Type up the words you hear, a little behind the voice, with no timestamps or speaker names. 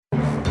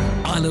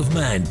Isle of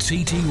Man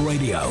TT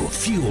Radio,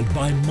 fueled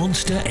by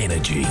Monster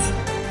Energy.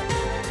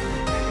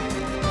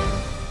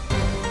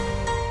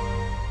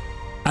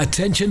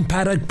 Attention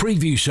Paddock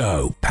Preview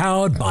Show,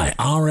 powered by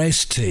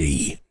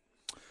RST.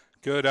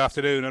 Good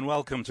afternoon and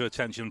welcome to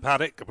Attention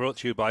Paddock, brought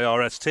to you by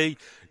RST,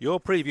 your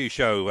preview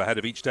show ahead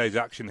of each day's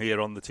action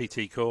here on the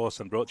TT course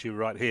and brought to you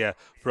right here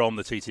from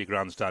the TT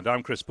Grandstand.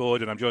 I'm Chris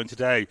Boyd and I'm joined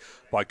today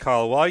by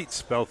Carl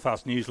White,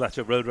 Belfast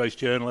Newsletter road race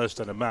journalist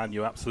and a man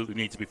you absolutely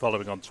need to be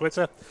following on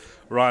Twitter,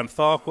 Ryan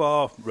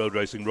Farquhar, road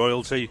racing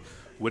royalty,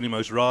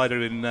 winningmost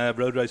rider in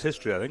road race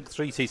history, I think.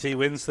 3 TT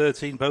wins,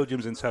 13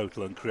 podiums in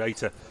total, and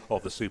creator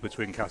of the Super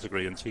Twin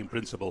category and team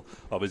principal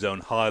of his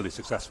own highly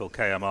successful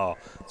KMR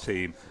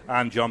team.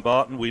 And John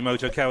Barton,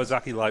 Wiimoto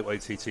Kawasaki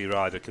lightweight TT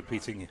rider,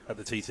 competing at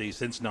the TT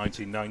since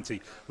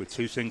 1990 with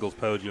 2 singles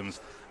podiums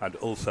and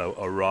also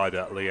a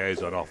rider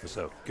liaison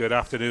officer. Good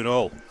afternoon,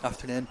 all.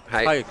 Afternoon.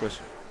 Hi, Chris.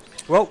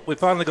 Well, we've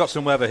finally got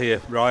some weather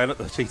here, Ryan, at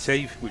the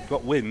TT. We've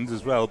got wind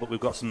as well, but we've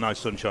got some nice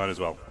sunshine as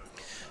well.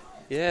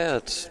 Yeah,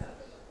 it's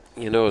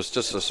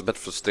it's a bit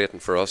frustrating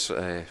for us.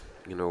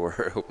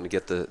 We're hoping to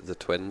get the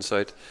twins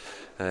out.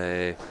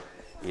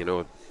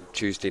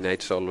 Tuesday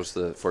night's always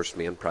the first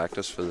main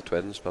practice for the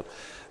twins, but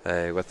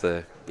with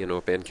the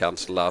being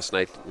cancelled last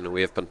night,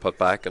 we have been put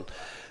back, and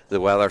the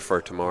weather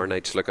for tomorrow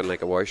night's looking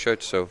like a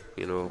washout. So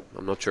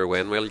I'm not sure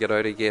when we'll get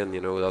out again.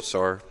 That's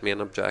our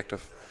main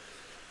objective.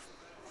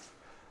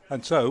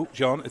 And so,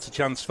 John, it's a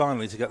chance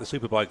finally to get the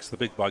superbikes, the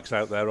big bikes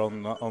out there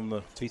on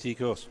the TT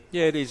course.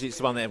 Yeah, it is. It's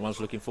the one that everyone's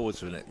looking forward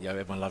to, isn't it?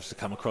 Everyone loves to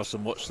come across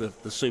and watch the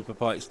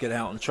superbikes get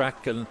out on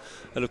track. And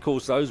of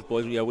course, those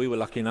boys, we were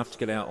lucky enough to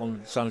get out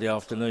on Sunday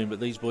afternoon, but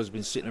these boys have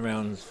been sitting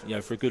around,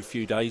 for a good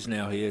few days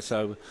now here.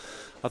 So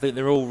I think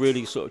they're all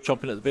really sort of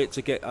chomping at the bit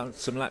to get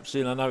some laps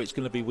in. I know it's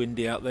going to be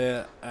windy out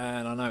there,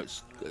 and I know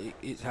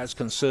it has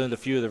concerned a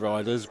few of the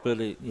riders,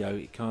 but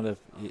it kind of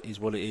is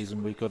what it is,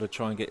 and we've got to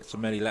try and get as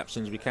many laps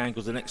in as we can,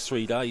 because the next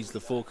 3 days the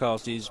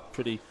forecast is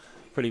pretty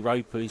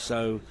ropey.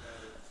 So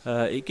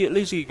at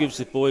least it gives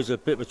the boys a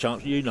bit of a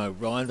chance.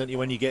 Ryan, don't you?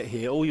 When you get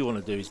here, all you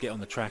want to do is get on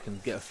the track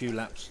and get a few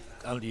laps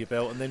under your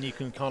belt, and then you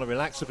can kind of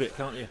relax a bit,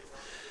 can't you?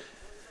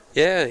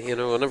 Yeah,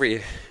 whenever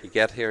you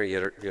get here,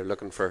 you're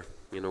looking for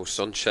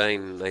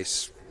sunshine,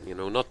 nice,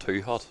 not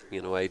too hot,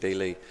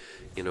 ideally,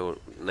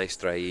 nice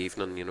dry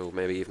evening,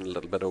 maybe even a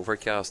little bit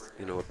overcast,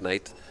 at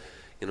night.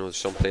 There's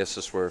some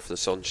places where if the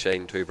sun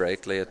shines too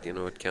brightly, it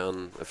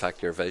can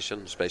affect your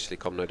vision, especially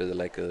coming out of the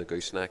Lake of the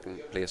Gooseneck and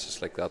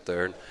places like that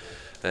there.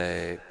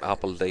 And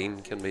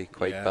Appledene can be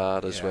quite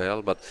bad as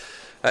well, but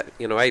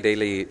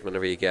ideally,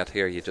 whenever you get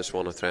here, you just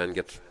want to try and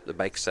get the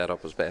bike set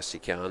up as best you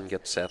can,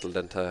 get settled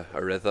into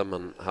a rhythm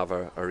and have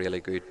a really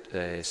good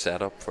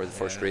setup for the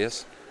first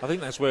race. I think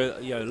that's where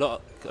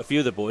a few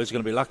of the boys are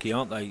going to be lucky,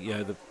 aren't they?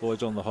 The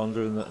boys on the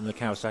Honda and the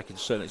Kawasaki to a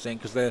certain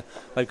extent, because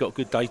they've got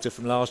good data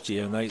from last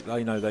year and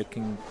they know they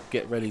can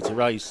get ready to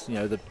race.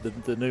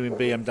 The new in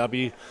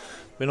BMW,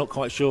 we're not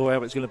quite sure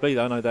how it's going to be.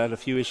 I know they had a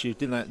few issues,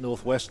 didn't they, at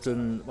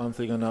Northwestern, one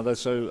thing or another.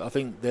 So I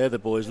think they're the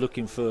boys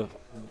looking for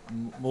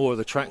more of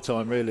the track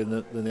time really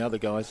than the other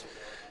guys.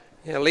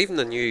 Yeah, leaving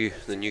the new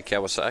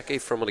Kawasaki,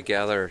 from what I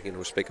gather,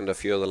 speaking to a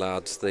few of the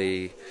lads,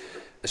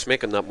 it's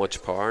making that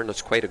much power and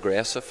it's quite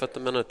aggressive at the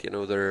minute.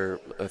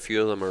 A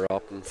few of them are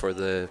opting for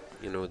the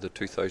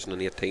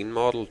 2018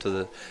 model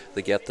to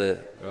get the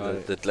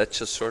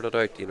glitches sorted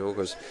out.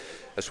 Because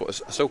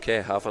it's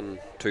okay having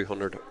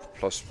 200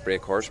 plus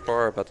brake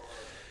horsepower, but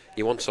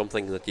you want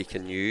something that you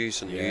can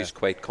use and use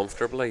quite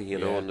comfortably,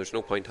 and there's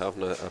no point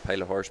having a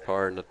pile of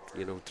horsepower and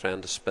trying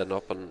to spin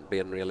up and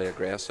being really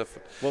aggressive.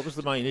 What was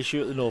the main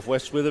issue at the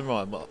Northwest with them,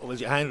 Ryan? Was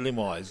it handling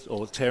wise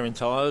or tearing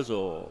tyres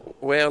or?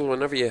 Well,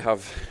 whenever you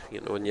have,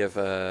 when you have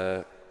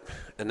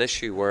an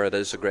issue where it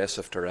is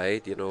aggressive to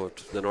ride,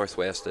 the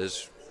Northwest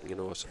is,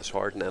 it's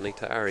hard in any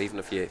tyre, even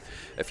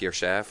if you're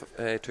shy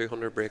of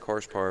 200 brake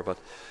horsepower. But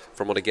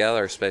from what I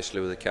gather, especially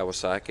with the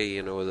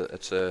Kawasaki,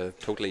 it's a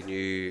totally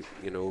new,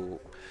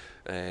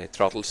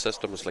 throttle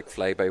system. It's like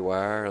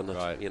fly-by-wire, and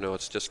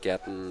it's just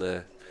getting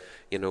the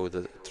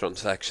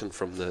transaction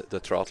from the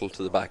throttle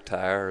to the back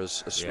tyre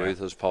as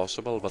smooth as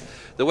possible. But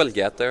they will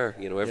get there.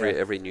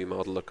 Every new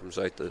model that comes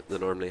out, they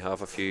normally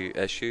have a few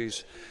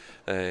issues.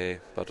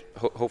 But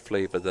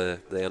hopefully by the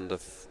end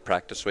of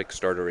practice week,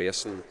 start of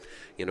racing,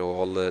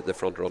 all the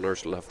front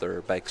runners will have their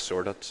bikes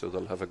sorted, so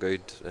they'll have a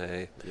good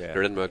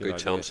they're in with a good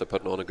chance of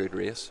putting on a good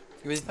race.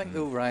 You would think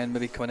though, Ryan,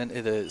 maybe coming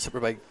into the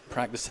Superbike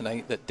practice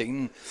tonight, that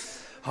Dean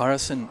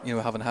Harrison,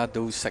 having had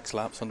those 6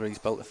 laps under his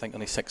belt, I think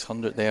only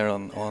 600 there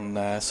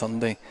on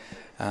Sunday,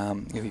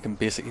 you can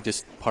basically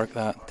just park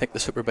that, take the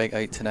Superbike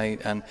out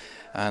tonight,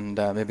 and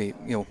maybe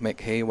make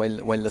hay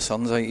while the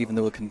sun's out. Even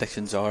though the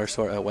conditions are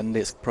sort of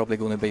windy, it's probably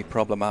going to be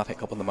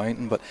problematic up on the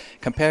mountain. But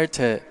compared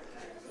to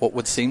what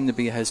would seem to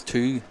be his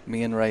 2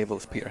 main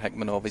rivals, Peter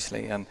Hickman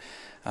obviously and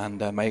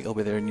Michael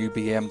with their new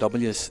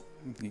BMWs,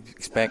 you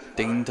expect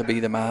Dean to be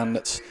the man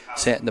that's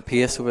setting the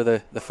pace over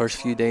the first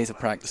few days of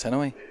practice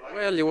anyway.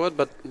 Well, you would,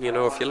 but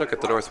if you look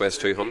at the Northwest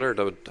 200,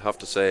 I would have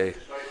to say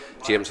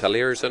James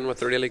Hillier's in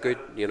with a really good,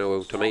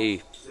 to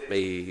me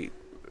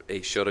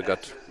he should have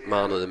got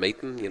man of the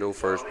meeting, you know,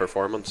 for his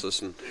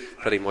performances in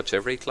pretty much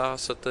every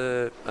class at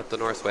the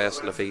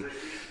Northwest. And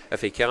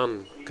if he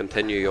can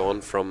continue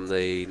on from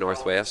the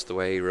Northwest the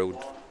way he rode,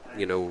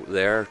 you know,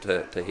 there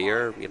to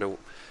here, you know,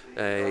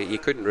 you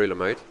couldn't rule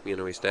him out. You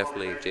know, he's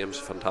definitely, James,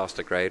 a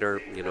fantastic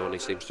rider, you know, and he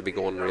seems to be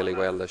going really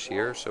well this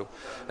year. So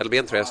it'll be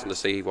interesting to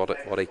see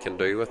what he can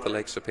do with the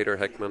likes of Peter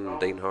Hickman,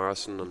 Dean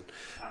Harrison and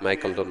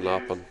Michael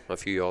Dunlop and a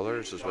few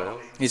others as well.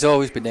 He's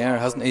always been there,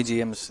 hasn't he,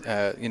 James?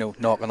 You know,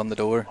 knocking on the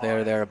door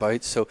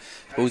thereabouts. So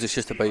I suppose it's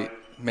just about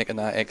making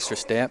that extra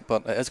step,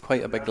 but it is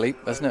quite a big leap,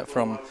 isn't it,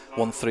 from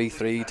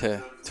 133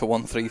 to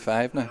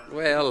 135 now?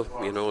 Well,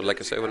 you know, like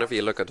I say, whenever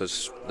you look at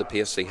the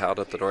pace he had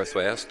at the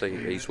Northwest,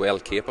 he's well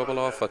capable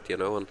of it, you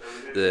know, and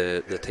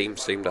the team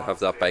seem to have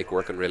that bike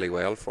working really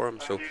well for him.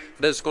 So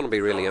it is going to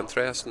be really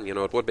interesting. You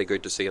know, it would be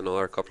good to see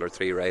another couple or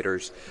three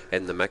riders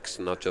in the mix,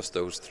 and not just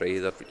those three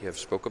that you have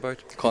spoke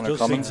about. Connor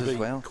Cummins as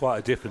well. Quite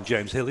a different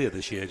James Hillier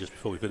this year. Just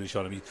before we finish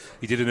on him,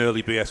 he did an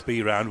early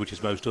BSB round, which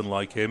is most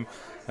unlike him,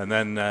 and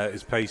then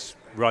his pace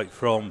right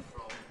from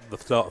the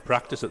start of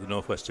practice at the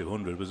Northwest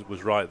 200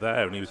 was right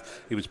there, and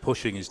he was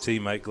pushing his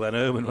teammate Glenn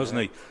Irwin,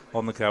 wasn't he,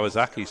 on the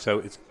Kawasaki.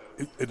 So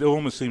it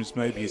almost seems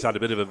maybe he's had a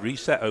bit of a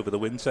reset over the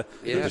winter.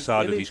 He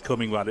decided he's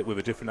coming at it with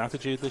a different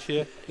attitude this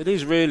year. It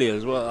is really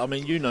as well. I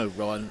mean, you know,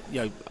 Ryan,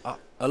 you know,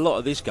 a lot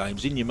of this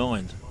game's in your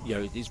mind. You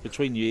know, it's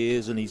between your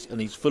ears, and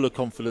he's full of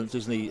confidence,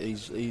 isn't he?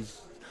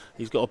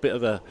 He's got a bit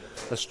of a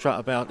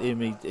strut about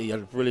him. He had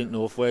a brilliant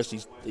Northwest.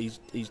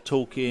 He's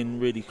talking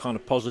really kind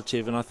of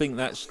positive, and I think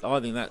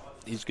that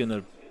is going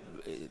to,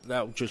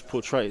 that'll just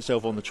portray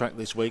itself on the track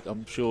this week.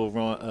 I'm sure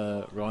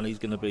Ryan, he's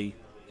going to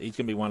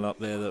be one up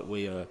there that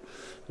we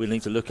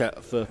need to look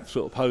at for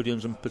sort of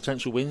podiums and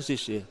potential wins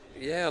this year.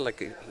 Yeah,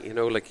 like, you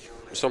know, like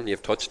something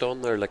you've touched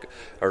on there, like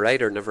a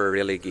rider never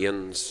really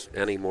gains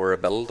any more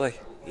ability.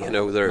 You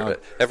know,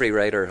 every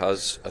rider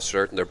has a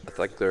certain. I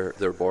think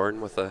they're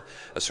born with a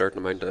certain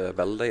amount of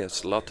ability.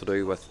 It's a lot to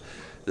do with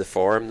the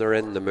form they're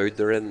in, the mood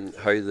they're in,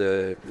 how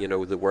they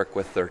work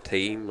with their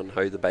team, and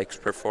how the bikes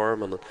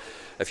perform. And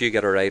if you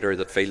get a rider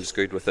that feels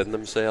good within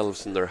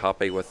themselves and they're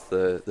happy with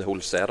the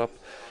whole setup,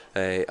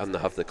 and they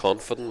have the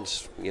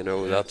confidence, you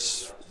know,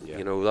 that's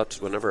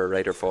whenever a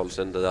rider falls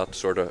into that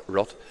sort of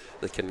rut,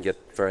 they can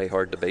get very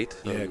hard to beat.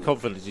 Yeah,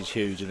 confidence is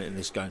huge in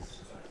this game.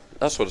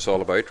 That's what it's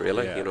all about,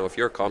 really. You know, if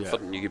you're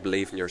confident, you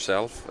believe in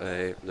yourself,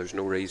 there's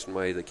no reason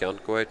why they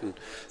can't go out and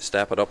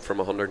step it up from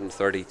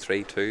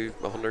 133 to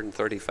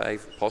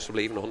 135,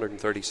 possibly even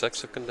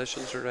 136 if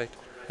conditions are right.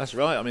 That's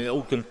right. I mean,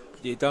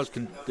 it does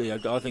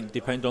I think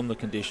depend on the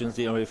conditions.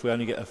 You know, if we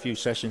only get a few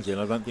sessions in,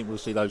 I don't think we'll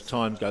see those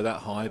times go that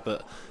high.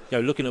 But you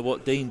know, looking at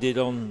what Dean did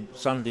on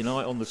Sunday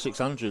night on the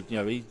 600, you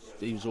know, he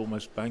was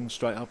almost bang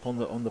straight up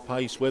on the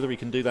pace. Whether he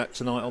can do that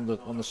tonight on the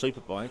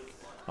superbike,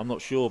 I'm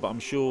not sure, but I'm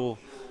sure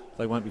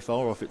they won't be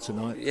far off it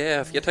tonight.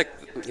 Yeah, if you take,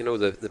 you know,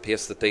 the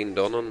pace that Dean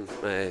done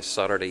on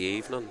Saturday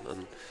evening,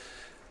 and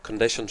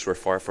conditions were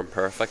far from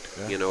perfect.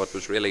 You know, it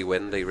was really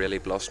windy, really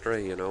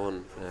blustery, you know,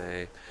 and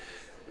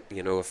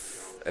you know,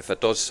 if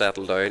it does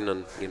settle down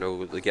and, you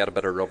know, they get a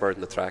bit of rubber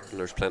in the track and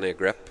there's plenty of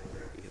grip,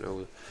 you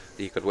know,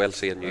 you could well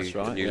see a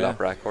new lap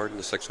record in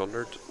the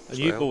 600. And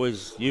you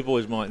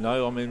boys might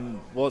know. I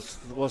mean, what's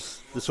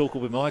the talk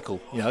with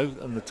Michael? You know,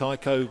 and the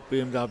Tyco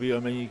BMW. I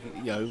mean,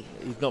 you know,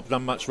 he's not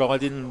done much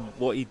riding.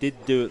 What he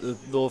did do at the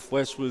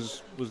Northwest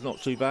was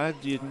not too bad.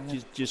 You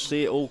just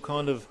see it all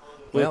kind of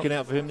working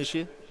out for him this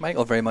year.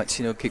 Michael very much,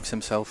 you know, keeps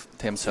himself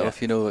to himself.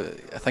 Yeah. You know,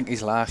 I think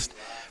his last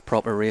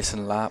proper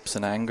racing laps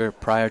in anger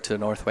prior to the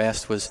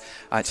Northwest was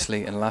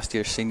actually in last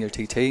year's senior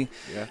TT,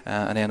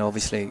 and then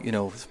obviously, you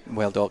know,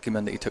 well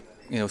documented he took,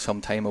 you know,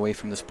 some time away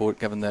from the sport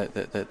given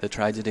the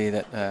tragedy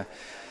that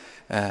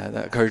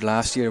occurred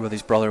last year with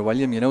his brother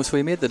William. You know, so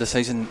he made the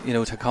decision, you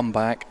know, to come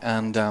back,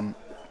 and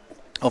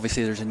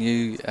obviously there's a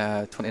new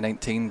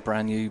 2019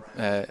 brand new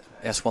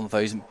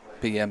S1000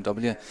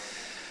 BMW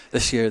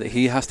this year that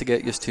he has to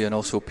get used to, and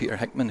also Peter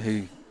Hickman,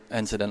 who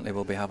incidentally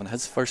will be having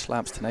his first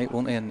laps tonight,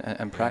 won't he,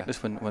 in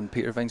practice when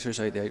Peter ventures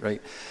out, the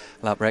outright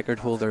lap record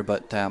holder.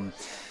 But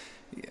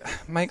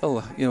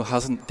Michael, you know,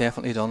 hasn't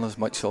definitely done as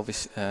much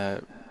obvious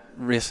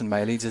racing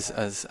mileage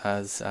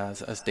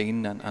as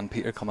Dean and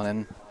Peter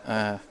coming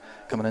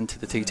into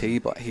the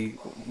TT, but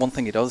one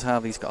thing he does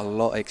have, he's got a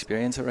lot of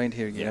experience around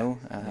here, you know,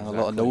 and a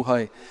lot of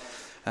know-how.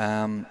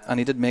 And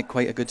he did make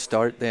quite a good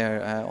start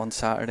there on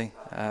Saturday,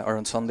 or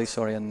on Sunday,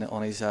 sorry,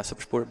 on his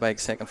Super Sport bike,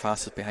 second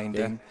fastest behind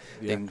Dean.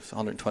 Dean was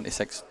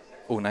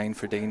 126.09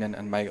 for Dean,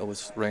 and Michael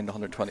was around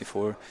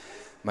 124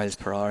 miles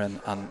per hour,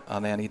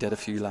 and then he did a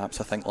few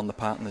laps, I think, on the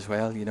pattern as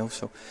well, you know.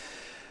 So,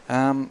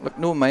 look,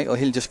 no, Michael,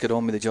 he'll just get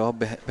on with the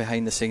job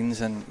behind the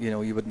scenes, and, you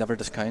know, you would never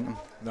discount him.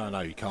 No,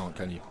 you can't,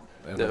 can you?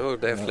 Ever? No,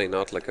 definitely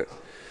not. Like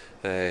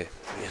you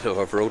know,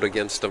 I've rode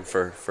against him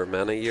for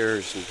many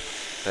years,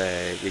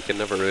 and you can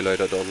never rule out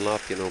a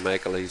Dunlop. You know,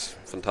 Michael, he's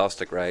a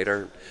fantastic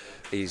rider.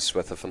 He's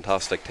with a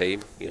fantastic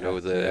team. You know,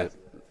 they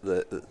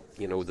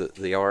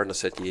are in a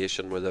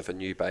situation where they have a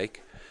new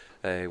bike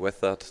with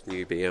that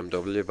new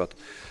BMW, but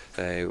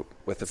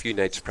with a few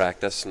nights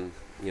practice and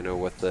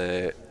with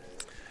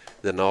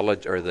the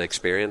knowledge or the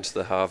experience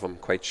they have, I'm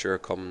quite sure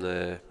come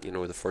the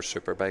first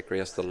Superbike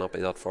race they'll not be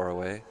that far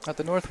away. At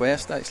the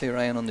Northwest, actually,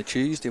 Ryan, on the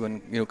Tuesday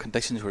when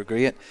conditions were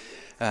great,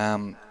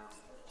 it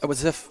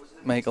was as if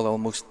Michael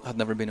almost had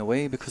never been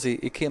away, because he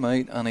came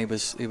out and he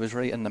was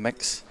right in the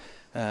mix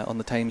on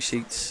the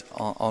timesheets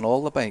on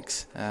all the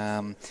bikes.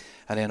 And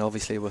then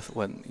obviously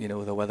when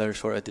the weather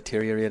sort of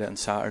deteriorated on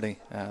Saturday,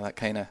 that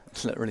kind of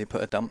literally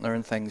put a dampener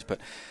in things.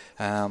 But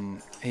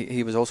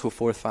he was also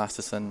fourth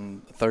fastest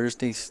in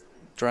Thursday's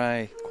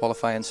dry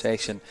qualifying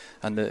session,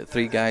 and the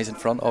three guys in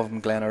front of him,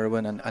 Glenn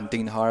Irwin and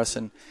Dean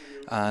Harrison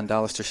and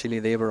Alistair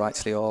Sheely, they were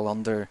actually all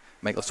under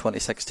Michael's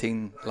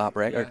 2016 lap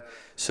record. Yeah.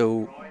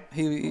 So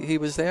he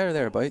was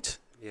thereabouts.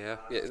 Yeah,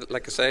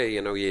 like I say,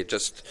 you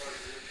just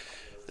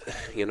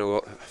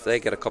if they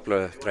get a couple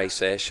of dry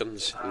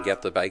sessions and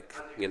get the bike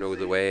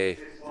the way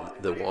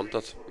they want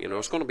it,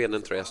 it's going to be an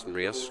interesting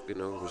race,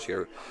 because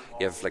you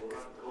have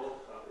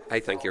I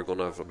think you're going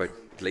to have about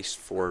at least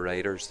 4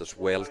 riders that's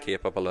well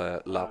capable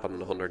of lapping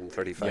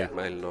 135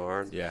 mile an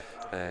hour. Yeah.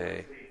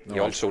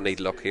 You also need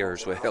luck here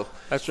as well.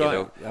 That's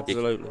right.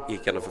 Absolutely. You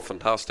can have a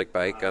fantastic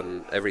bike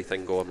and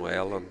everything going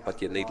well,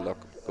 but you need luck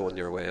going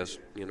your ways.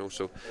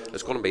 So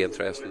it's going to be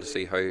interesting to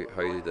see how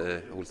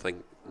the whole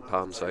thing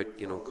pans out.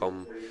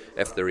 Come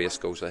if the race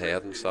goes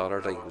ahead on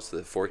Saturday. It's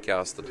the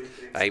forecast that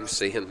I'm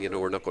seeing.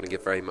 We're not going to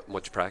get very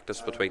much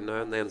practice between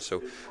now and then,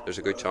 so there's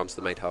a good chance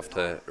they might have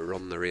to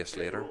run the race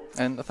later.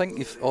 And I think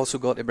you've also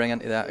got to bring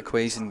into that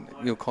equation,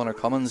 Connor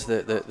Cummins,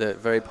 the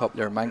very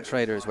popular Manx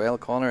rider as well.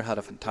 Connor had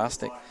a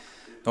fantastic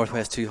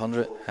Northwest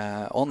 200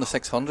 on the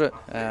 600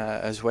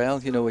 as well.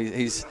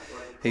 He's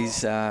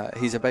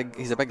a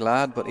big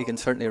lad, but he can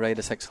certainly ride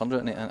a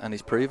 600, and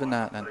he's proven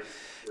that. And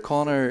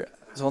Connor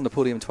was on the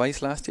podium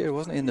twice last year,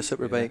 wasn't he, in the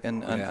Superbike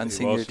and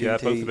senior TT? Yeah,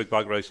 both the big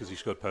bag races he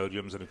scored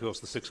podiums, and of course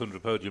the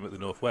 600 podium at the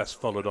Northwest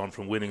followed on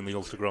from winning the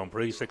Ulster Grand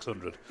Prix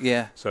 600.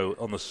 Yeah. So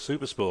on the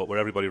Supersport, where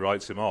everybody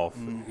writes him off,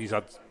 he's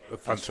had a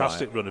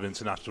fantastic run of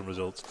international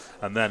results,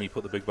 and then he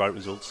put the big bike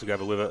results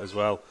together with it as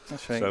well.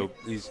 That's right. So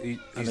he's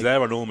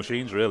there on all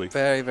machines, really.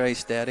 Very, very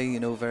steady,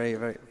 very,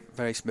 very,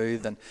 very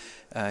smooth, and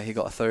he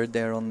got a third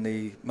there on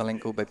the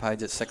Malenko by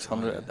Paget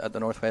 600 at the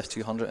Northwest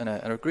 200 in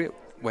a great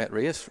wet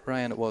race,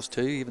 Ryan, it was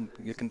too. Even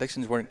your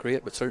conditions weren't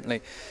great, but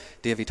certainly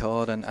Davy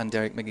Todd and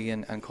Derek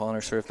McGee and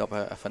Connor served up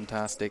a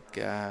fantastic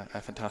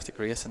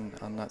race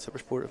on that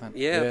Supersport event.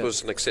 Yeah, it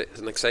was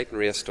an exciting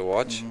race to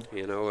watch.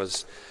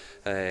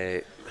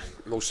 As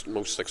most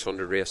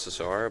 600 races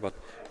are, but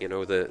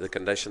the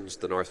conditions,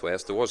 the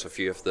Northwest, there was a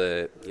few of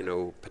the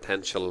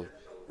potential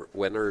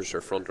winners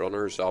or front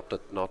runners opted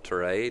not to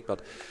ride,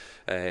 but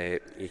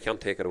you can't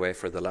take it away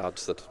for the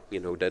lads that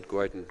did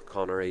go out, and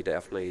Connor, he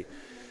definitely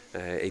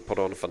he put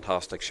on a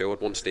fantastic show.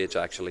 At one stage,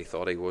 I actually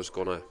thought he was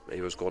gonna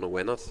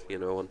win it,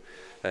 and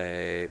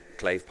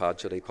Clive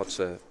Paget, he puts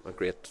a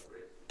great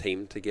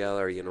team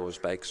together. His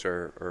bikes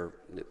are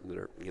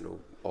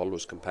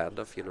always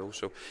competitive.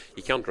 So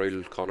you can't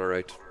rule Connor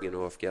out,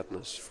 of getting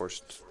his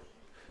first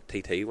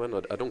TT win.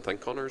 I don't think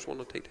Connor's won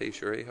a TT,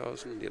 sure he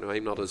hasn't.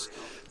 I'm not as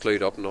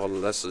clued up in all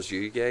of this as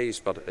you guys,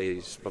 but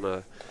he's been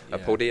a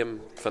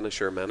podium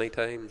finisher many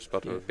times.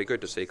 But it would be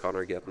good to see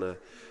Connor getting a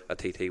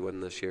TT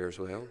win this year as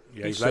well.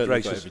 Yeah, he's led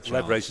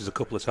races a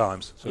couple of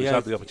times, so he's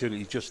had the opportunity.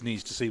 He just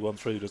needs to see one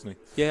through, doesn't he?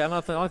 Yeah, and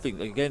I think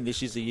again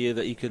this is the year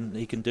that he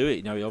can do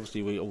it.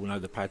 Obviously we all know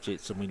the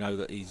Pagets, and we know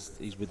that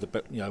he's with the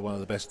one of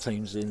the best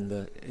teams in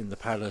the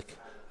paddock.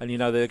 And they're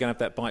going to have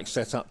that bike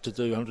set up to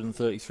do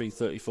 133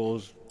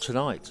 34s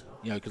tonight,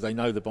 because they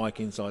know the bike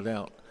inside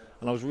out.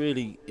 And I was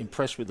really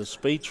impressed with the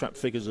speed trap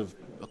figures of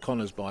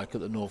Connor's bike at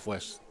the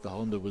Northwest. The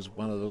Honda was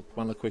one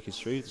of the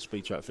quickest through the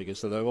speed trap figures,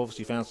 so they've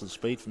obviously found some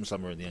speed from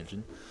somewhere in the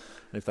engine.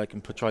 And if they can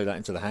portray that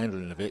into the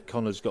handling of it, I think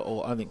Connor's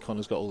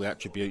got all the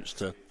attributes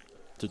to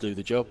do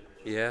the job.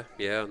 Yeah,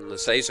 and the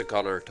size of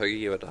Connor too,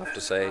 you would have to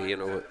say,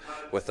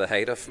 with the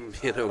height of him,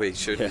 he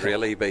shouldn't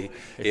really be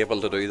able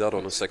to do that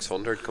on a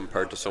 600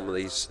 compared to some of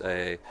these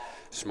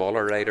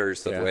smaller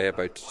riders that weigh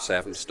about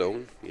 7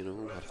 stone,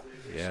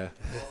 Yeah.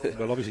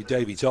 Well, obviously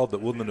Davy Todd,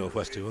 that won the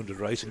Northwest 200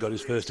 race and got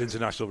his first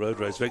international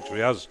road race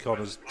victory as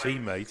Connor's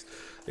teammate,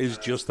 is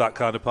just that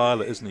kind of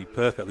pilot, isn't he?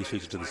 Perfectly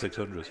suited to the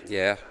 600s.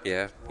 Yeah.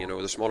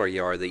 The smaller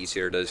you are, the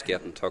easier it is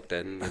getting tucked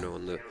in,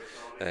 and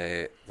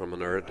from an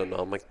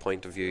aerodynamic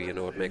point of view,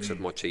 it makes it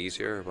much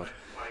easier. But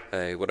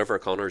whatever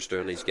Connor's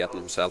doing, he's getting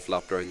himself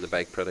lapped around the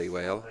bike pretty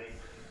well.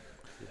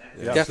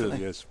 Yeah,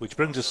 absolutely is. Which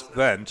brings us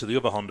then to the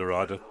other Honda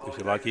rider, if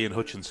you like, Ian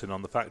Hutchinson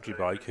on the factory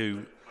bike,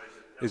 who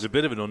is a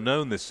bit of an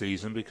unknown this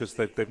season because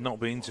they've not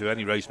been to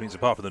any race meets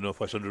apart from the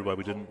Northwest 100, where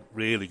we didn't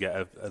really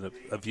get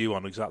a view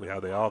on exactly how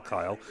they are,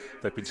 Kyle.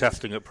 They've been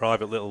testing at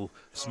private little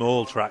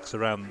small tracks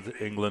around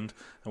England,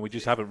 and we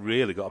just haven't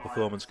really got a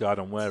performance guide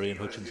on where Ian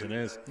Hutchinson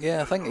is.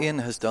 Yeah, I think Ian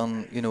has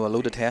done a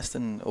load of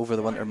testing over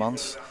the winter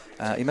months.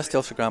 He missed the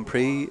Ulster Grand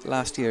Prix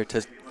last year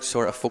to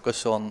sort of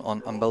focus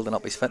on building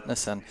up his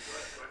fitness, and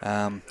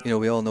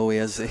We all know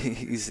he's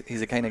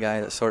the kind of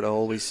guy that's sort of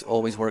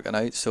always working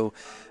out. So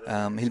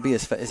he'll be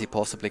as fit as he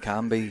possibly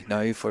can be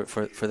now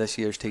for this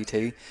year's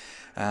TT.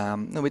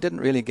 No, we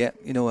didn't really get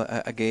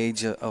a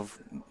gauge of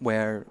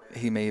where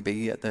he may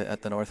be at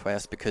the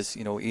Northwest, because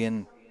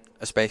Ian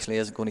especially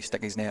isn't going to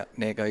stick his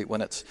neck out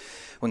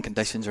when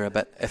conditions are a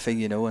bit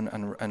iffy,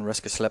 and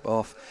risk a slip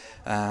off.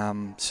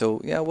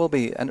 So yeah, it will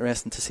be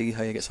interesting to see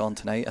how he gets on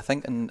tonight. I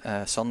think in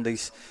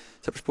Sunday's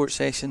Supersport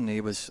session he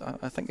was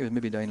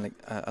maybe down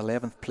like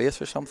 11th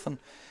place or something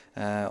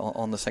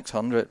on the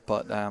 600,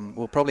 but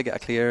we'll probably get a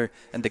clear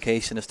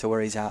indication as to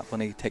where he's at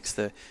when he takes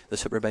the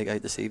Superbike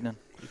out this evening.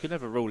 You can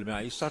never rule him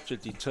out. He's such a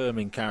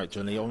determined character,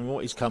 and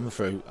what he's come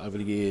through over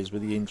the years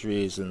with the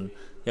injuries, and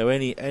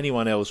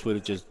anyone else would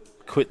have just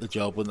quit the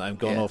job, wouldn't they, and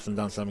gone off and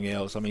done something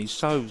else. I mean, he's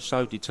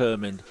so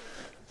determined.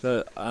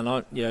 And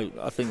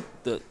I think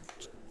that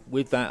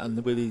with that,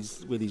 and with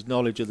his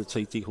knowledge of the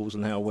TT course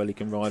and how well he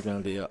can ride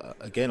around here,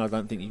 again, I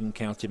don't think you can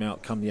count him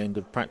out come the end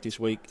of practice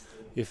week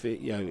if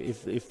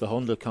the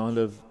Honda kind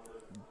of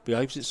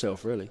behaves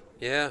itself, really.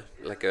 Yeah,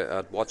 like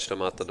I'd watched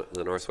him at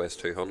the Northwest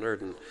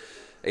 200, and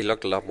he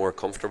looked a lot more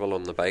comfortable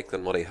on the bike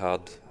than what he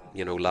had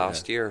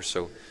last year.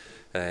 So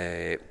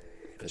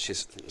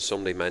as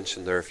somebody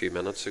mentioned there a few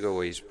minutes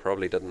ago, he's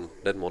probably didn't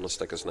want to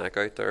stick his neck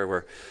out there,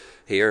 where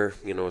here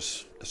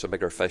it's a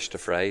bigger fish to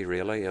fry,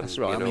 really. And, that's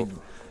right. I mean,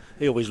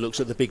 he always looks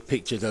at the big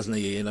picture, doesn't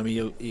he, Ian? I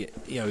mean,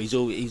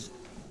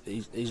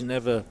 he's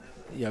never,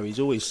 he's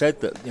always said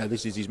that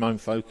this is his main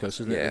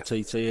focus, isn't it,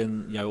 the TT,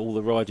 and all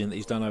the riding that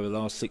he's done over the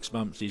last 6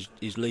 months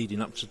is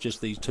leading up to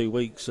just these 2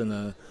 weeks,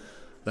 and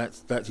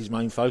that's his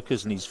main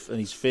focus, and he's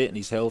fit and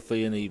he's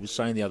healthy. And he was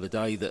saying the other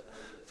day that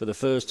for the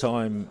first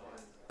time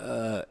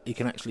he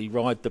can actually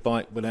ride the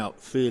bike without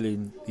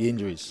feeling the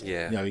injuries.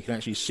 Yeah. He can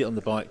actually sit on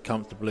the bike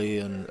comfortably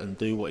and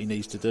do what he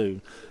needs to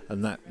do,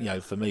 and that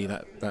for me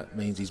that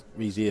means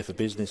he's here for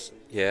business.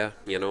 Yeah,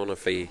 and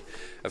if he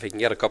can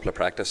get a couple of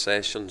practice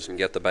sessions and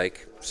get the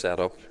bike set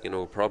up,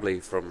 probably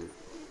from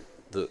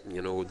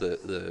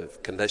the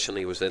condition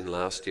he was in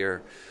last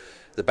year,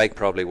 the bike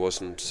probably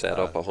wasn't set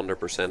up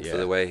 100% for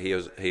the way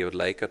he would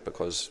like it,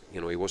 because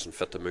he wasn't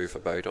fit to move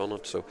about on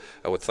it. So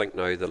I would think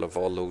now they'll have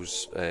all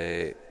those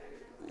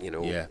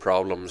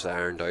problems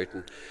ironed out,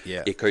 and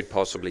you could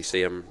possibly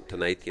see him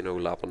tonight,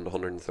 lapping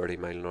 130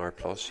 mile an hour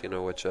plus,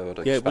 which I would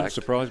expect. Yeah, it wouldn't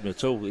surprise me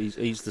at all.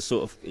 He's the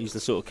sort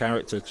of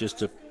character just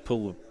to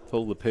pull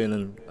the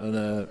pin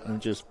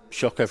and just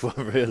shock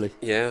everyone, really.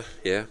 Yeah.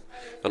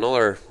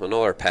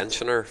 Another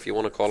pensioner, if you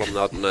want to call him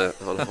that,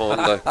 on a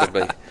Honda could be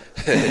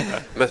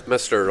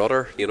Mr.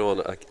 Rudder.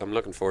 And I'm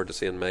looking forward to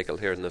seeing Michael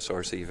here in this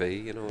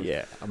RCV.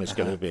 Yeah, I mean, it's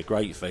going to be a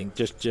great thing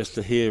just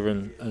to hear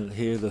and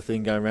hear the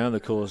thing go around the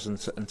course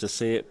and to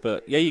see it.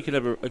 But yeah, you can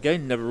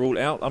never rule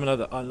it out. I mean,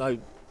 I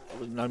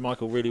know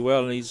Michael really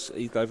well, and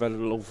they've had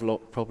an awful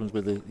lot of problems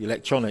with the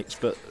electronics.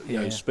 But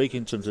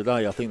speaking to them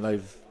today, I think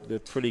they're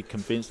pretty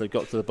convinced they've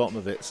got to the bottom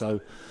of it.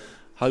 So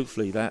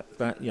hopefully that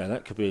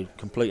could be a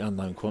complete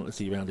unknown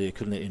quantity around here,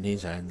 couldn't it, in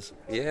his hands?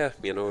 Yeah,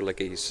 like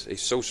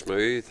he's so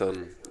smooth,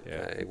 and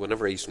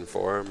whenever he's in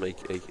form, he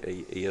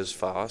is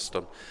fast,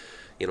 and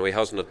he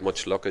hasn't had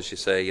much luck, as you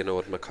say. At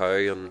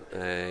Macau and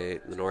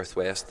the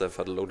Northwest, they've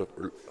had a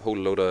whole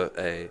load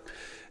of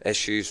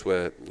issues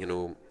with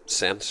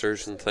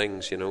sensors and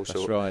things. That's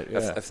so right,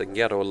 if they can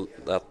get all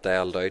that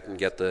dialed out and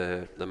get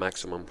the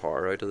maximum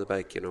power out of the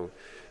bike, it'll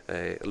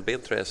be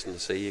interesting to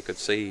see. You could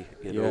see,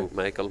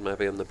 Michael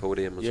maybe on the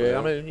podium as well. Yeah,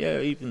 I mean,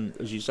 even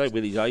as you say,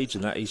 with his age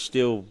and that, he's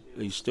still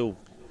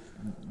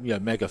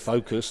mega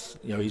focused.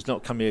 He's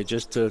not come here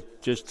just to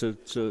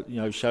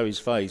show his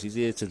face. He's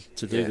here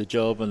to do the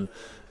job, and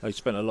he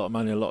spent a lot of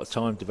money, a lot of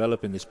time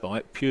developing this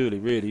bike purely,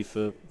 really,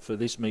 for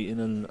this meeting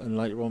and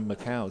later on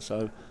Macau.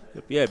 So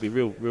it'd be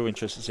real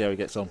interesting to see how he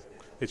gets on.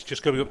 It's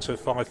just coming up to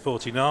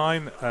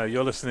 5:49.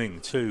 You're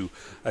listening to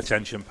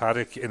Attention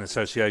Paddock in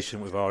association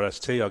with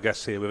RST. Our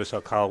guests here with us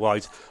are Carl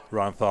White,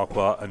 Ryan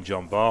Farquhar and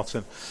John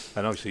Barton.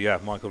 And obviously,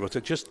 Michael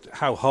Rutter. Just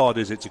how hard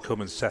is it to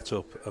come and set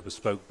up a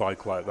bespoke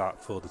bike like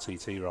that for the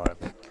TT, Ryan?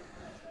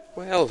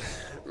 Well,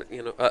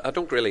 I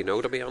don't really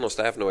know, to be honest.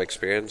 I have no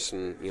experience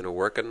in,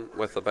 working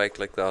with a bike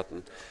like that.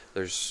 And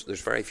there's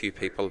very few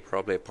people,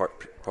 probably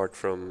apart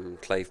from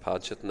Clive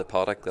Padgett in the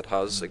paddock, that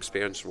has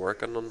experience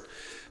working on.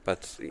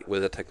 But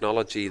with the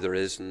technology there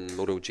is in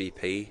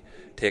MotoGP,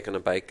 taking a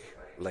bike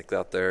like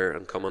that there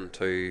and coming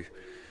to,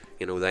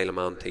 the Isle of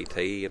Man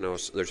TT,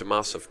 there's a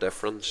massive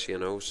difference,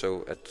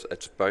 so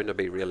it's bound to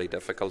be really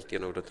difficult, to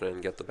try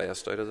and get the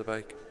best out of the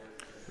bike.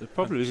 The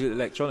problem is the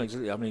electronics.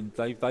 I mean,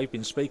 they've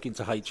been speaking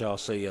to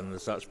HRC and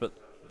such, but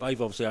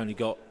they've obviously only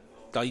got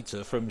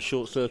data from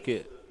short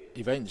circuit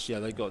events.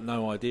 They've got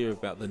no idea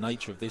about the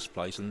nature of this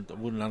place and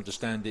wouldn't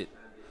understand it,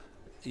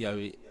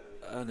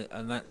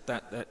 and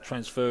that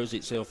transfers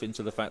itself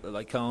into the fact that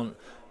they can't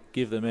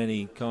give them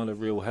any kind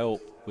of real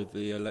help with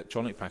the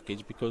electronic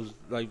package because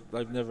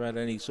they've never had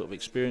any sort of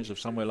experience of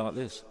somewhere like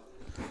this.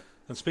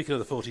 And speaking of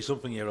the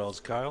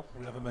 40-something-year-olds, Kyle,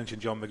 we haven't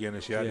mentioned John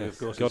McGuinness yet. Yeah, who of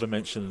course got to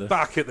mention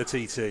back at the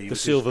TT. The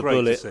silver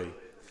bullet.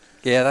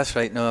 Yeah, that's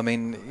right. No, I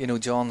mean, you know,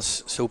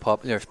 John's so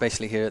popular,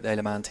 especially here at the Isle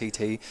of Man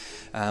TT.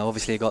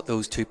 Obviously, he got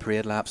those 2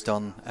 parade laps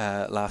done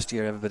last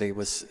year. Everybody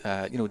was,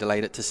 you know,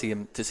 delighted to see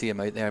him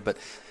out there. But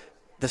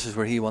this is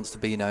where he wants to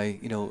be now.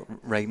 You know,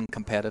 riding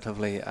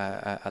competitively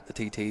at the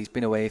TT. He's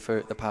been away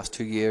for the past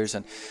 2 years,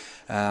 and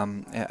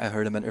I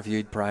heard him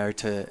interviewed prior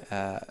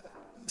to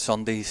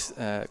Sunday's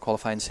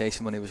qualifying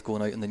session when he was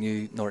going out in the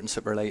new Norton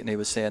Superlight, and he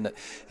was saying that,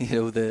 you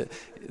know,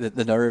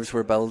 the nerves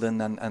were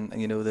building, and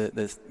you know,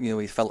 you know,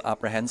 he felt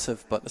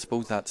apprehensive. But I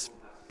suppose that's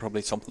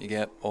probably something you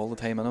get all the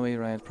time anyway,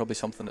 Ryan. It's probably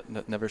something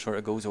that never sort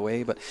of goes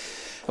away. But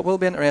it will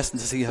be interesting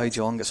to see how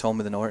John gets on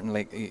with the Norton.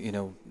 Like, you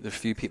know, there's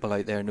few people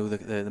out there know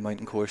the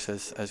mountain course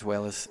as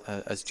well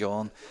as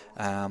John,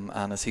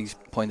 and as he's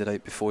pointed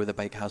out before, the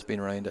bike has been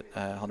around at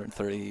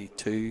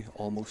 132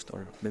 almost,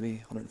 or maybe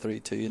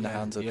 132 in the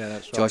hands of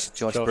Josh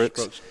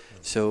Brooks.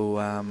 So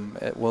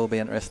it will be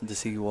interesting to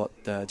see what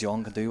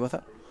John can do with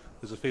it.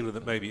 There's a feeling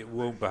that maybe it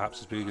won't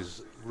perhaps be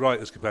as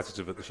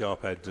competitive at the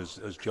sharp end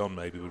as John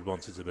maybe would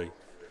want it to be.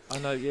 I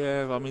know,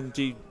 yeah. I mean,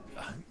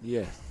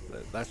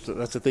 that's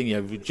the thing. Yeah,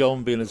 with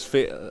John being as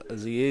fit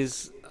as he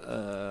is,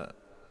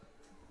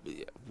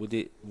 would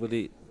it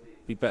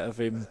be better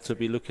for him to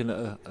be looking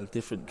at a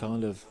different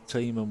kind of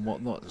team and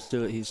whatnot,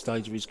 still at his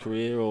stage of his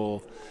career,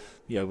 or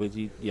would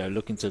he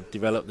looking to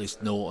develop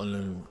this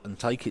Norton and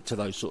take it to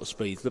those sort of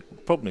speeds? The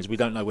problem is we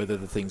don't know whether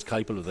the thing's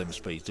capable of them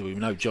speeds. Do we?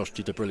 know Josh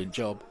did a brilliant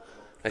job.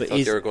 I thought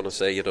you were going to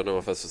say you don't know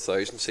if it's a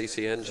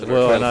 1,000cc engine or 1,200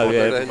 well, I know,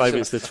 yeah, engine. maybe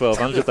it's the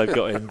 1200 they've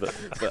got in,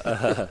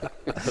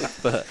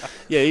 but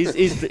yeah,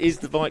 is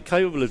the bike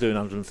capable of doing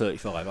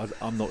 135?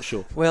 I'm not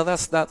sure. Well,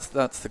 that's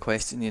the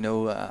question, you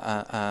know.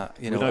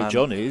 We know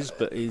John is,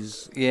 but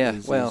is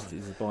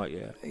the bike,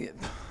 yeah.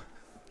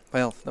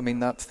 Well, I mean,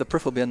 that's the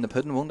proof will be in the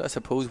pudding, won't it? I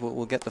suppose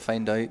we'll get to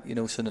find out, you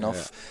know, soon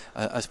enough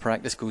as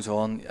practice goes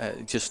on,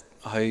 just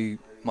how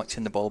much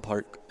in the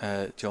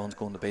ballpark John's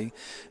going to be.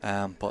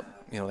 But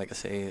you know, like I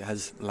say,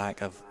 his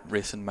lack of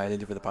racing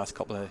mileage over the past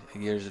couple of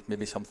years is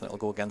maybe something that will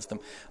go against him.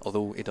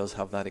 Although he does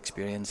have that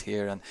experience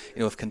here, and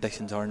you know, if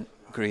conditions aren't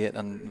great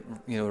and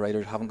you know,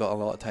 riders haven't got a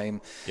lot of time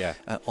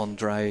on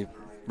dry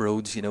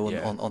roads, you know,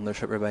 on their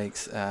super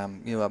bikes,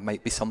 you know, it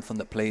might be something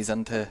that plays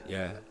into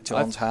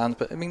John's hands.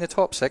 But I mean, the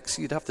top 6,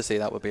 you'd have to say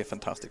that would be a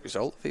fantastic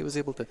result if he was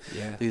able to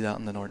do that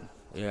in the Norton.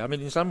 Yeah, I mean,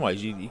 in some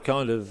ways, you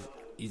kind of,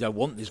 you don't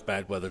want this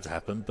bad weather to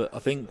happen, but I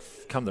think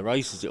come the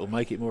races it'll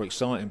make it more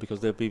exciting, because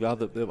I think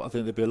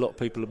there'll be a lot of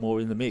people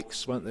more in the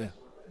mix, won't there?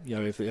 You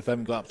know, if they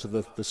haven't got up to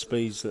the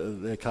speeds that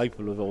they're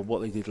capable of, or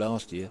what they did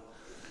last year,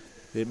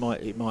 it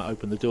might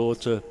open the door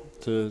to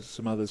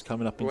some others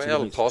coming up into the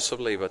mix.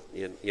 Possibly, but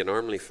you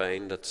normally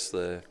find it's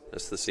the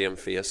same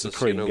faces. The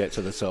cream get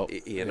to the top.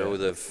 You know,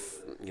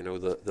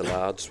 the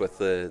lads with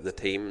the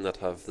team that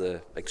have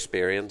the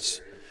experience.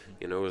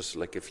 You know, it's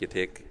like if you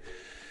take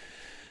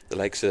the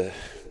likes of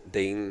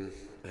Dean,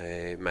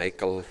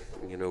 Michael,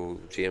 you know,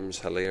 James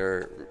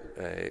Hillier,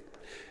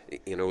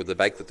 you know, the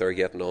bike that they're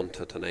getting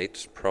onto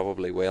tonight's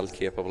probably well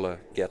capable of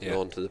getting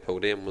onto the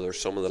podium. There's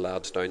some of the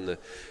lads down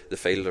the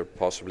field are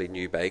possibly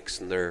new bikes,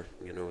 and they're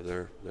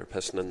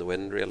pissing in the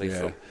wind really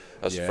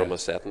from a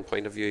setting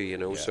point of view, you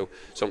know. So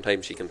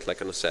sometimes you can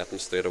click on a setting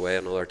straight away,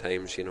 and other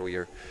times, you know,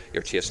 you're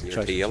chasing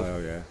your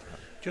tail.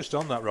 Just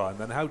on that, Ryan,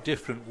 then how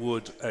different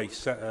would a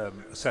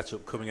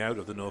setup coming out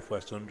of the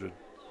Northwest 100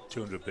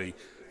 200 be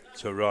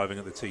to arriving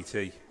at the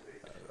TT?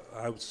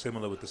 How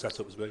similar would the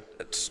setups be?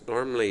 It's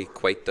normally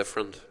quite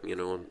different, you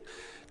know.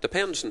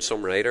 Depends on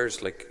some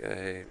riders, like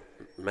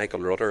Michael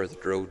Rudder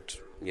that rode,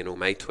 you know,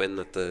 my twin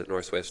at the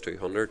Northwest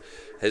 200.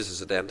 His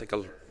is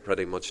identical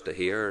pretty much to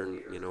here,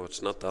 and you know,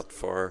 it's not that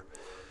far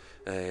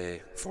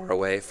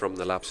away from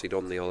the laps he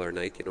done the other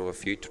night. You know, a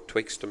few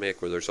tweaks to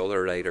make, where there's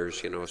other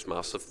riders, you know, it's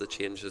massive the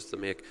changes to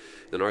make.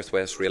 The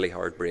Northwest really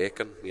hard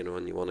braking, you know,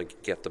 and you want to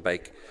get the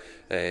bike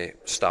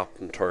stopped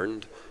and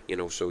turned, you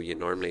know, so you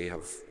normally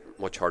have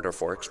much harder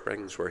fork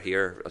springs, where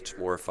here it's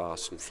more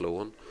fast and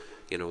flowing.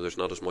 You know, there's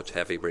not as much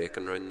heavy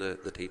braking around the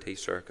TT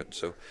circuit,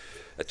 so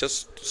it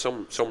just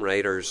some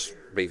riders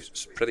be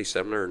pretty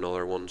similar, and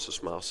other ones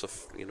is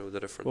massive. You know the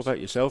difference. What about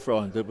yourself,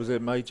 Ryan? Was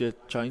there major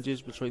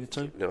changes between the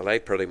two? No, I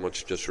pretty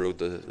much just rode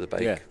the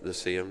bike the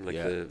same, like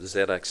the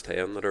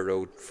ZX10 that I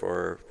rode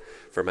for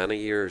many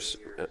years.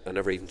 I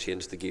never even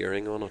changed the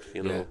gearing on it.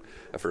 You know,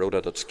 if I rode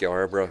it at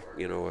Scarborough,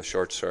 you know, a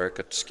short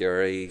circuit,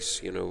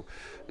 Skerries, you know,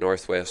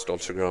 Northwest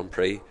Ultra Grand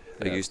Prix.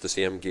 I used the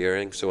same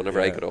gearing, so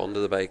whenever I got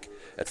onto the bike,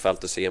 it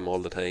felt the same all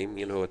the time.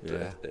 You know,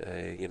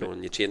 you know,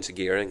 when you change the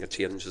gearing, it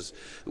changes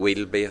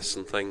wheelbase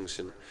and things.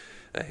 And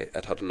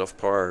it had enough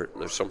power.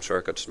 There's some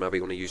circuits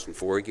maybe only using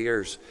 4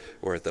 gears,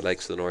 where at the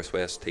likes of the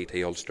Northwest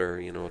TT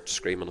Ulster, you know, it's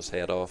screaming its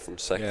head off in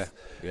 6th.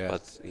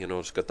 But you know,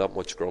 it's got that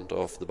much grunt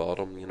off the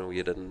bottom. You know,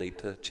 you didn't need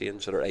to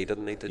change it, or I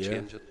didn't need to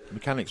change it.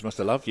 Mechanics must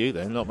have loved you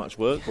then. Not much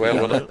work.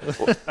 Well,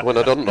 when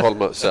I didn't hold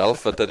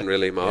myself, it didn't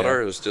really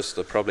matter. It was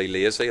just probably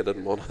lazy. I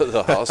didn't want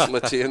the hassle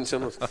of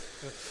changing it.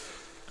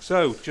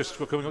 So,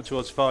 we're coming up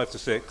towards 5 to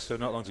 6, so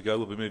not long to go.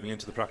 We'll be moving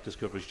into the practice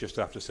coverage just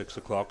after 6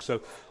 o'clock.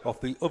 So, of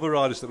the other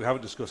riders that we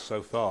haven't discussed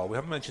so far, we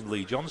haven't mentioned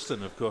Lee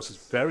Johnston, of course.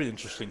 It's very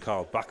interesting,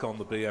 Carl, back on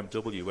the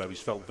BMW, where he's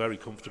felt very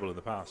comfortable in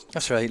the past.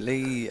 That's right.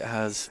 Lee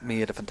has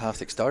made a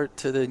fantastic start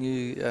to the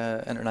new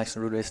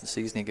international road racing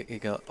season. He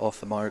got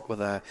off the mark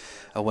with a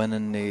win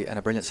in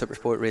a brilliant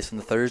Supersport race on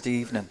the Thursday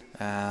evening.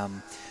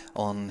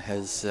 On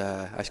his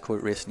Ice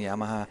Court Racing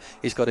Yamaha.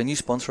 He's got a new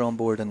sponsor on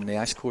board in the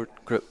Ice Court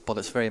group, but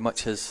it's very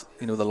much his,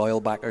 the loyal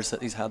backers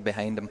that he's had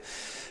behind him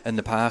in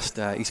the past,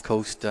 East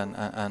Coast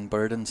and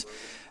Burdens.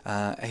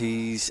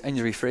 He's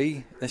injury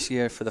free this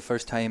year for the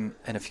first time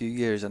in a few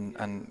years, and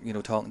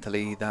talking to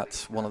Lee,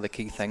 that's one of the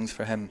key things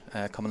for him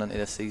coming into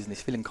this season.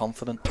 He's feeling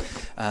confident,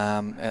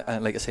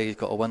 and like I say, he's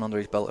got a win under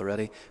his belt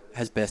already.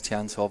 His best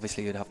chance,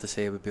 obviously, you'd have to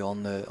say, would be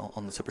on the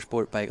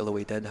Supersport bike, although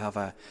he did have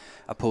a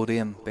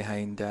podium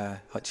behind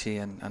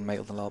Hutchie and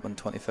Michael Dunlop in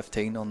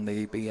 2015 on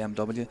the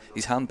BMW.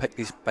 He's handpicked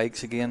his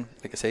bikes again,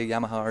 like I say,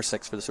 Yamaha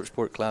R6 for the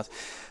Supersport class,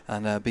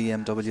 and a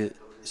BMW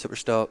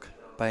Superstock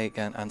bike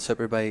and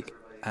Superbike.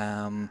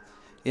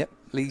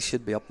 Lee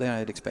should be up there.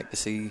 I'd expect to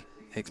see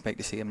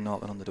him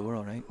knocking on the door.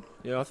 All right.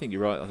 Yeah, I think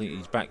you're right. I think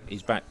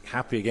he's back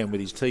happy again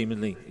with his team,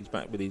 isn't he? He's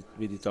back with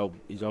his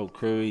old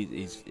crew.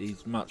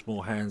 He's much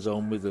more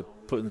hands-on with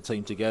putting the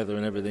team together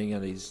and everything,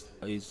 and he's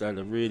had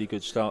a really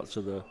good start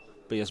to the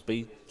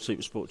BSB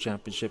Supersport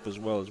Championship as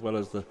well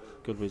as the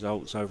good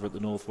results over at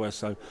the Northwest.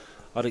 So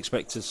I'd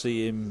expect to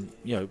see him,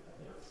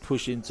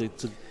 push into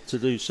to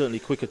do certainly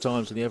quicker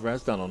times than he ever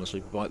has done on a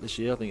superbike this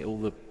year. I think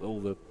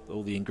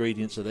all the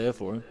ingredients are there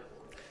for him.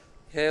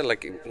 Yeah,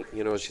 as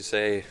you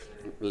say,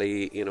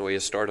 Lee, he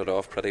started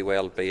off pretty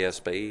well at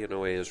BSB.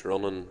 He was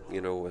running,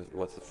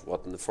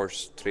 with in the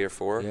first 3 or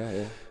 4.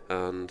 Yeah.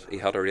 And he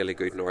had a really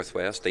good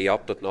Northwest. He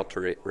opted not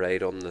to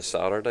ride on the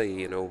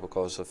Saturday,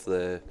 because of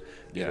it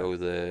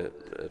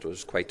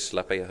was quite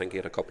slippy. I think he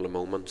had a couple of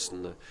moments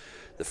in the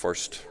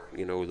first,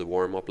 the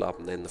warm-up lap,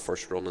 and then the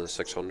first run of the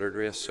 600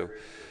 race. So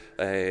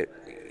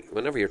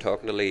whenever you're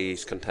talking to Lee,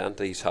 he's content,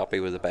 he's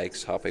happy with the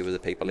bikes, happy with the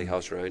people he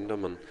has around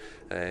him,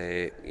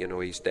 and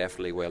he's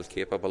definitely well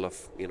capable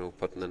of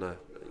putting in a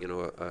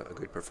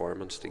good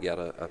performance to get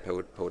a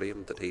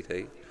podium at the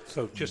TT.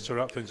 So just to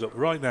wrap things up,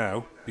 right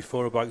now,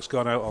 before a bike's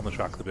gone out on the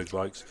track, the big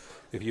bikes,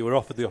 if you were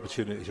offered the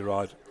opportunity to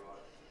ride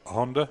a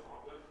Honda,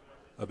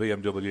 a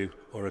BMW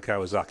or a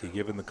Kawasaki,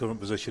 given the current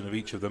position of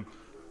each of them,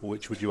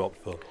 which would you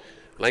opt for?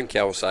 Well, I'm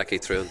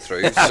Kawasaki through and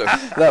through. So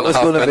that was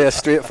going to be a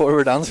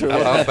straightforward answer.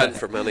 I have been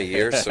for many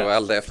years, so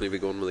I'll definitely be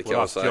going with the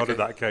Kawasaki. John, in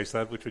that case,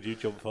 then, which would you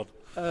jump on?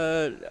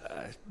 I've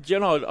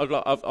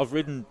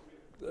ridden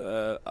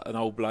an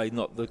old blade,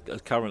 not the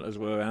current as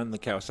well, and the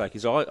Kawasaki.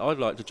 So I'd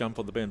like to jump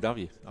on the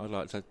BMW. I'd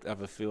like to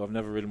have a feel. I've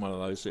never ridden one of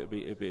those. So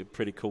it'd be a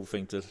pretty cool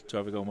thing to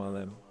have a go on one of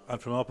them. And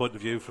from our point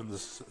of view, from the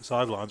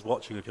sidelines,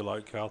 watching, if you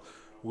like, Cal,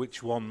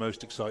 which one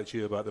most excites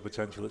you about the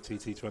potential at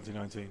TT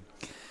 2019?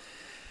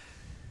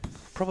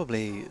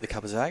 Probably the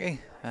Kawasaki.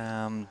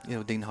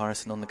 Dean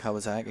Harrison on the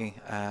Kawasaki.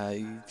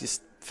 You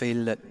just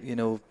feel that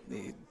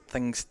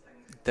things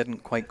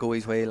didn't quite go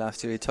his way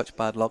last year. He touched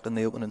bad luck in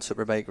the opening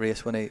Superbike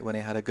race when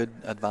he had a good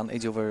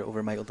advantage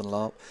over Michael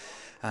Dunlop,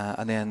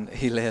 and then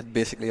he led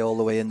basically all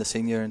the way in the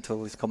senior until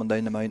he was coming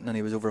down the mountain and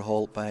he was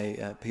overhauled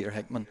by Peter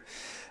Hickman.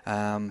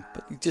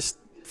 But you just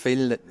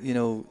feel that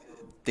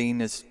Dean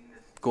is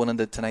going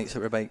into tonight's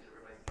Superbike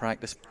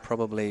practice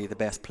probably the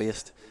best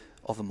placed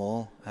of them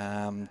all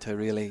to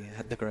really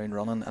hit the ground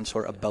running and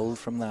sort of build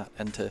from that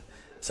into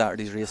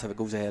Saturday's race if it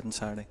goes ahead on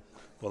Saturday.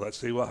 Well, let's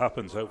see what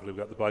happens. Hopefully we've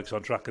got the bikes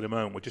on track in a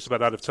moment. We're just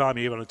about out of time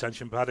here on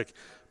Attention Paddock,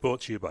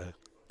 brought to you by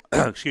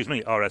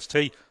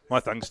RST. My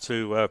thanks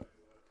to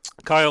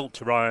Kyle,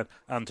 to Ryan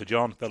and to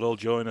John. They'll all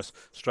join us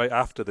straight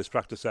after this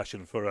practice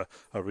session for a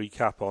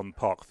recap on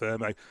Parc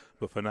Fermé.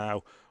 But for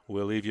now,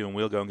 we'll leave you and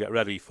we'll go and get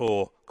ready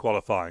for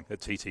qualifying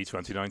at TT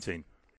 2019.